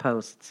early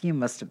posts. You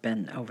must have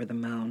been over the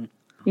moon.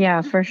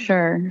 Yeah, for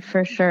sure.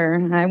 For sure.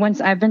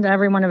 I've been to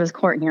every one of his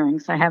court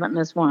hearings. I haven't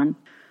missed one.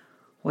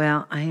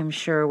 Well, I am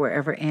sure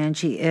wherever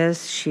Angie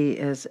is, she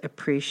is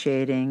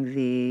appreciating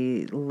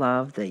the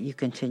love that you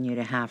continue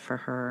to have for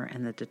her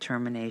and the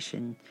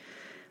determination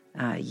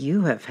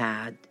you have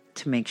had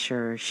to make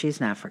sure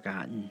she's not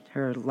forgotten.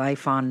 Her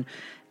life on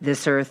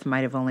this earth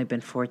might have only been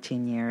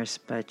 14 years,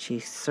 but she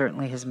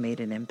certainly has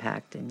made an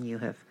impact, and you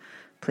have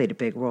played a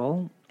big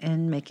role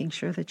in making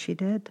sure that she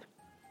did.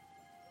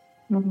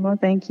 Well,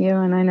 thank you.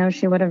 And I know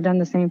she would have done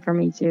the same for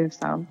me too,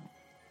 so.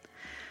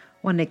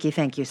 Well, Nikki,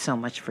 thank you so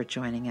much for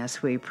joining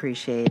us. We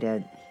appreciate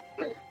it.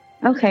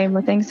 Okay,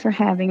 well, thanks for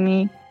having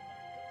me.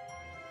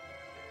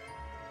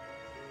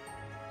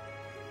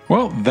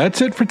 Well,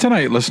 that's it for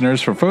tonight,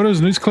 listeners. For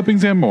photos, news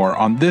clippings, and more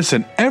on this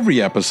and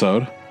every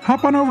episode,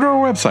 hop on over to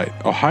our website,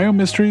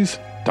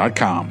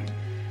 ohiomysteries.com.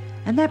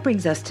 And that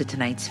brings us to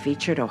tonight's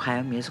featured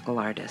Ohio musical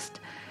artist.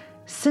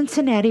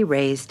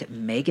 Cincinnati-raised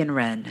Megan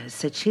Wren has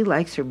said she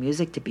likes her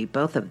music to be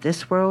both of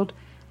this world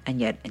and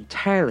yet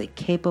entirely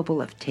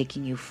capable of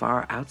taking you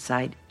far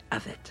outside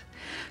of it.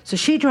 So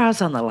she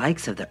draws on the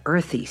likes of the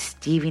earthy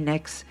Stevie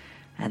Nicks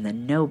and the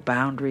no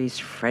boundaries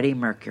Freddie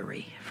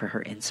Mercury for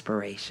her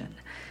inspiration.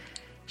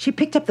 She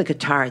picked up the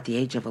guitar at the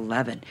age of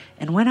 11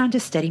 and went on to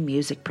study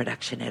music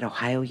production at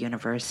Ohio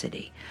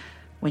University.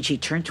 When she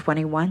turned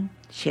 21,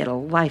 she had a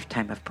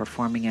lifetime of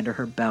performing under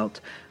her belt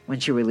when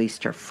she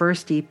released her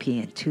first EP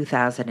in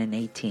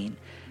 2018,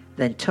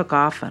 then took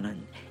off on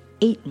an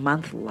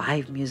 8-month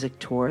live music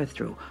tour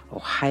through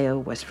Ohio,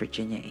 West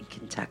Virginia, and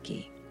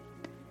Kentucky.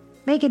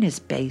 Megan is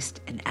based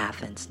in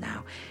Athens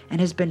now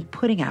and has been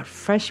putting out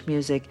fresh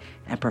music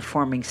and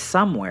performing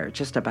somewhere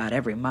just about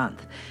every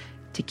month.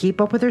 To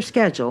keep up with her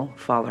schedule,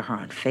 follow her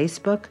on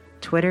Facebook,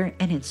 Twitter,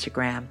 and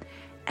Instagram,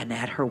 and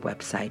at her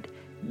website,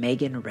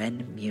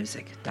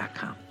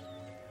 meganwrenmusic.com.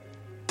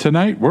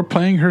 Tonight, we're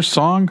playing her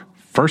song,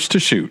 First to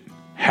Shoot.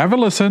 Have a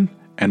listen,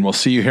 and we'll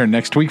see you here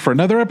next week for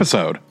another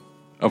episode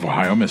of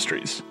Ohio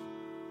Mysteries.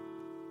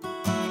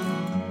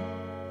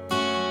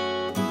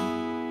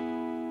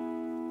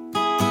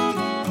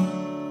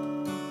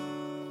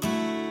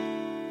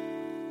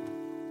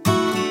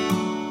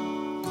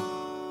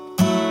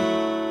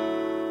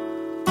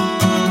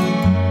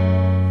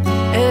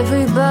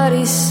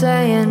 Everybody's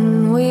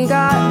saying we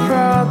got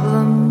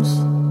problems.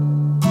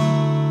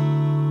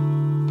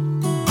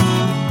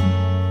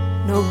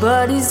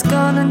 Nobody's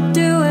gonna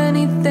do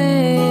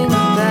anything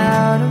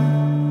about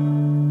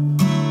them.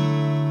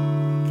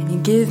 Can you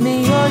give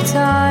me your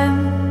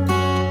time?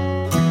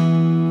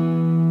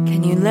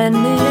 Can you lend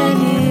me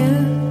an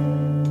ear?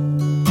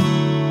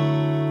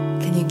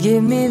 Can you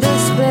give me the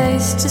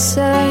space to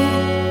say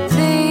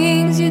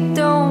things you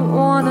don't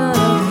wanna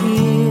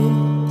hear?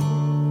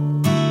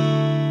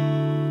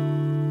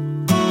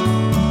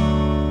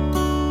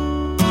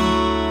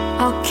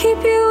 I'll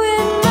keep you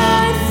in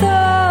my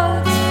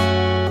thoughts.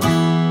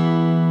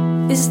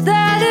 Is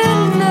that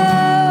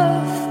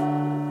enough?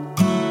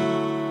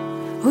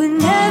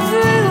 When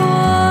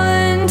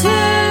everyone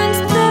turns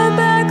their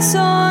backs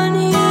on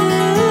you,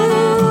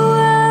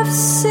 I've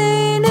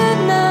seen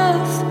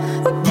enough.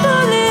 We're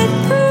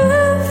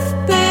bulletproof,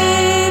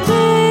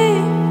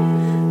 baby.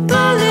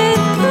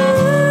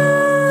 Bulletproof.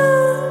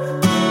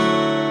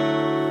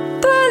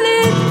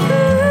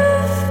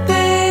 Bulletproof,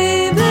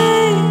 baby.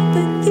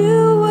 But you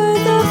were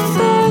the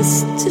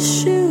first to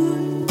shoot.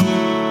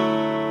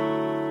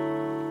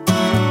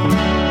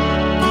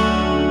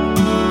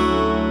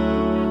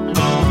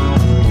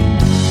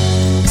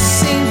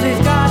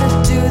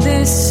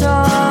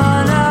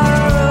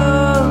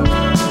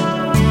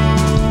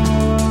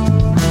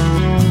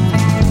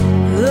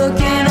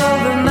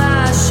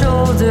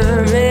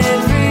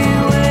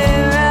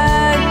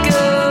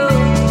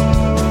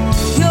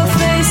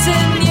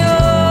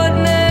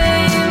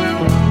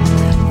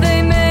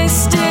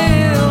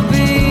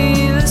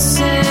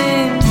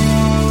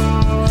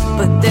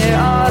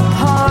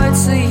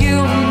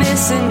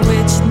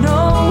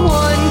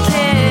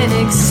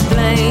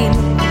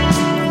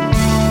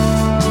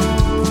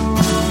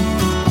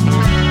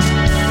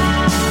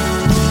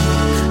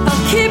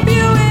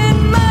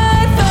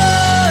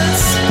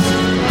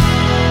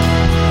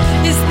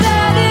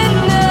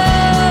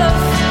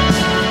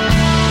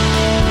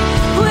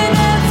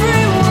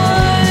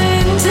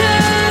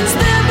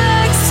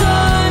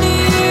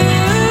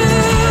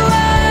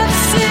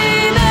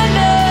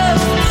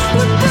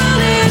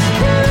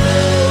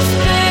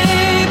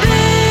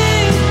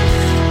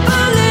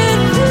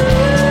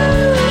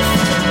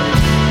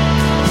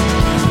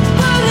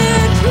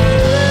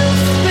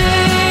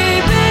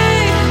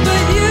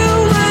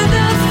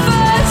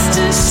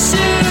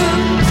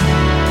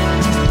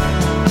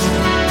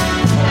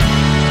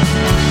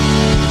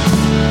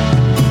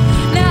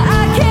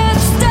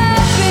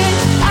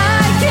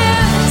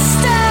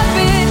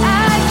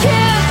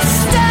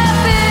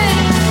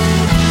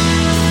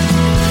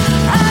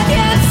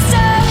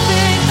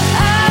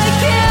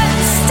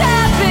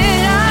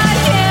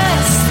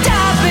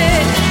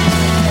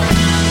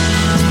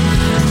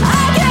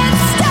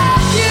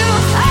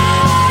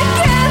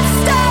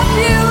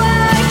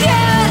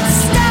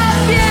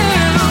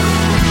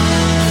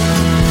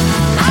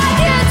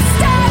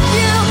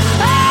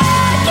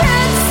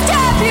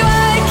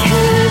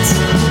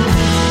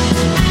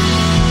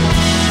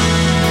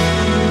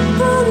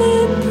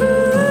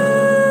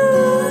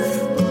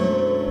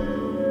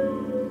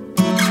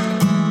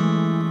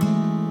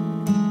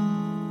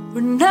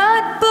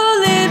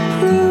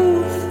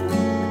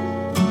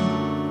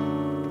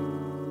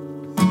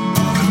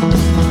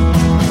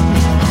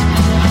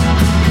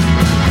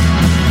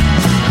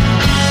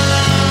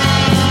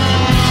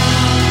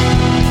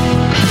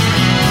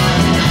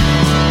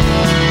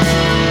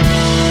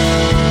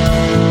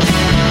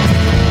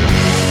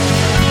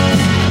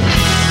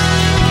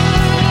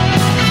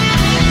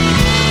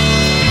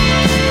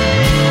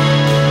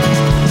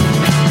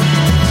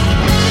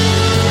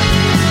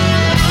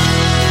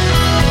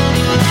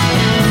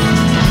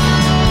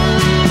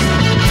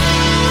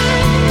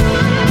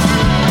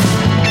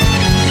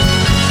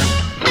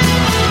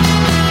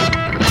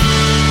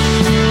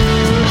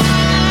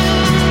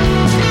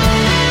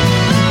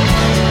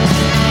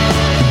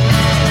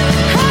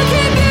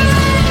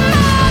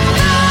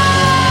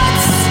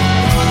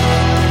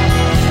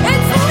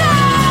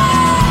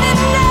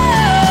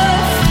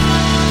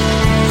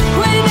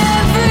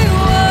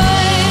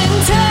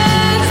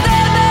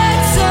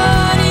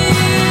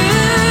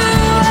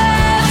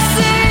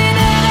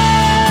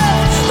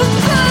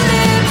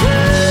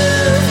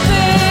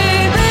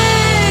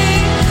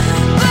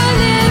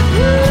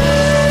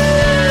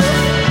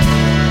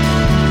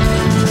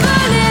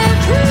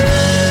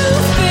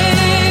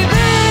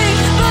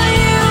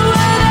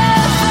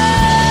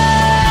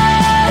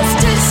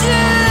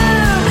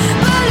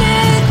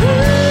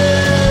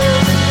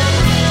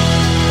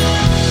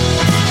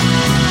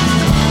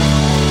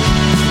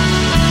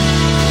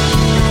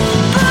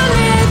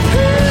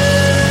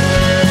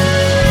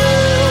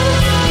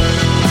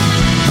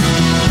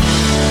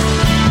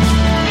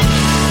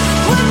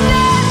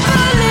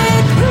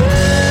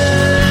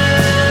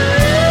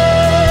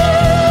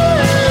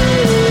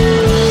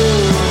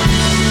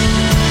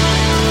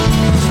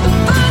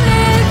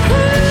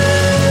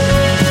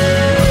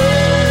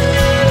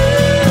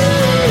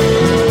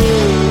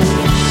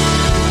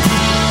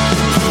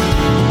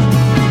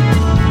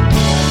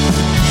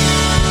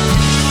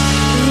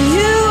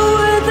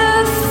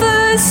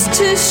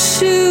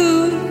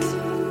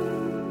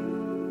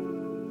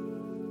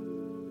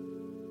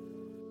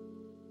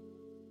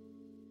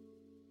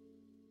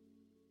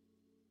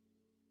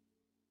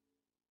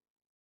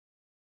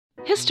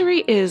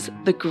 History is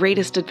the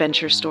greatest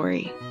adventure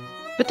story.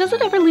 But does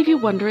it ever leave you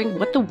wondering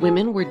what the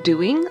women were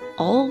doing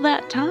all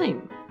that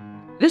time?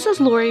 This is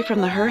Lori from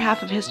the Her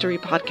Half of History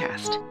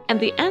podcast, and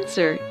the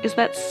answer is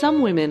that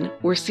some women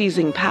were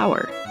seizing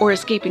power, or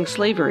escaping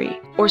slavery,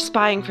 or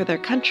spying for their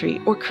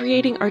country, or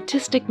creating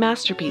artistic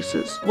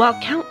masterpieces, while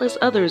countless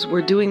others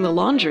were doing the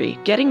laundry,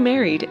 getting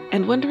married,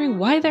 and wondering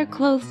why their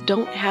clothes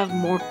don't have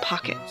more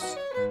pockets.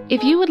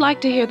 If you would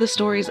like to hear the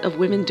stories of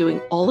women doing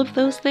all of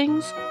those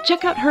things,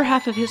 check out Her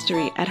Half of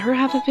History at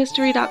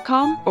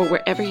herhalfofhistory.com or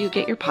wherever you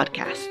get your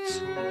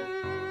podcasts.